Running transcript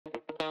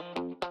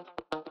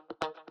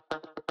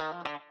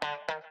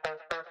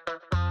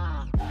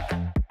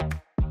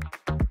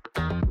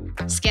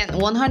Scan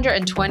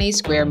 120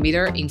 square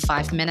meters in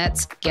 5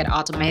 minutes, get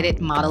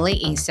automated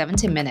modeling in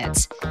 70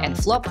 minutes, and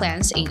floor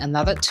plans in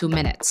another 2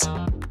 minutes.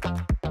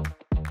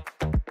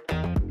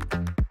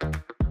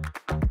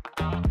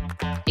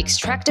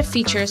 Extract the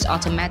features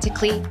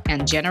automatically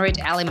and generate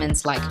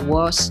elements like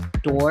walls,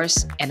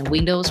 doors, and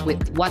windows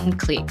with one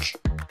click.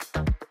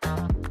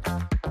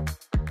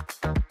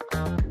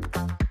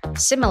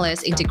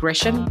 Seamless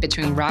integration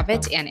between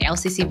Revit and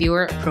LCC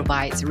Viewer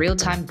provides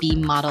real-time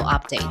BIM model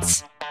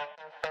updates.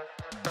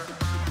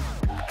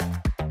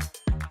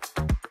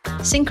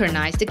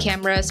 Synchronize the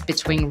cameras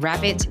between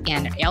Revit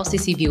and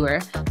LCC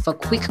Viewer for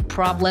quick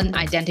problem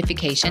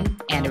identification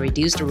and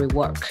reduced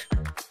rework.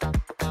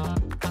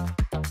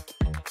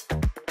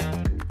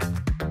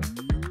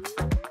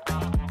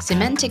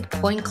 Semantic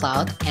point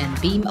cloud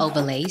and BIM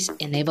overlays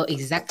enable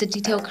exact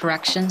detail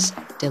corrections,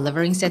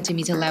 delivering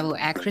centimeter-level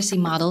accuracy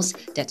models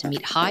that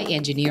meet high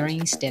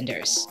engineering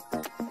standards.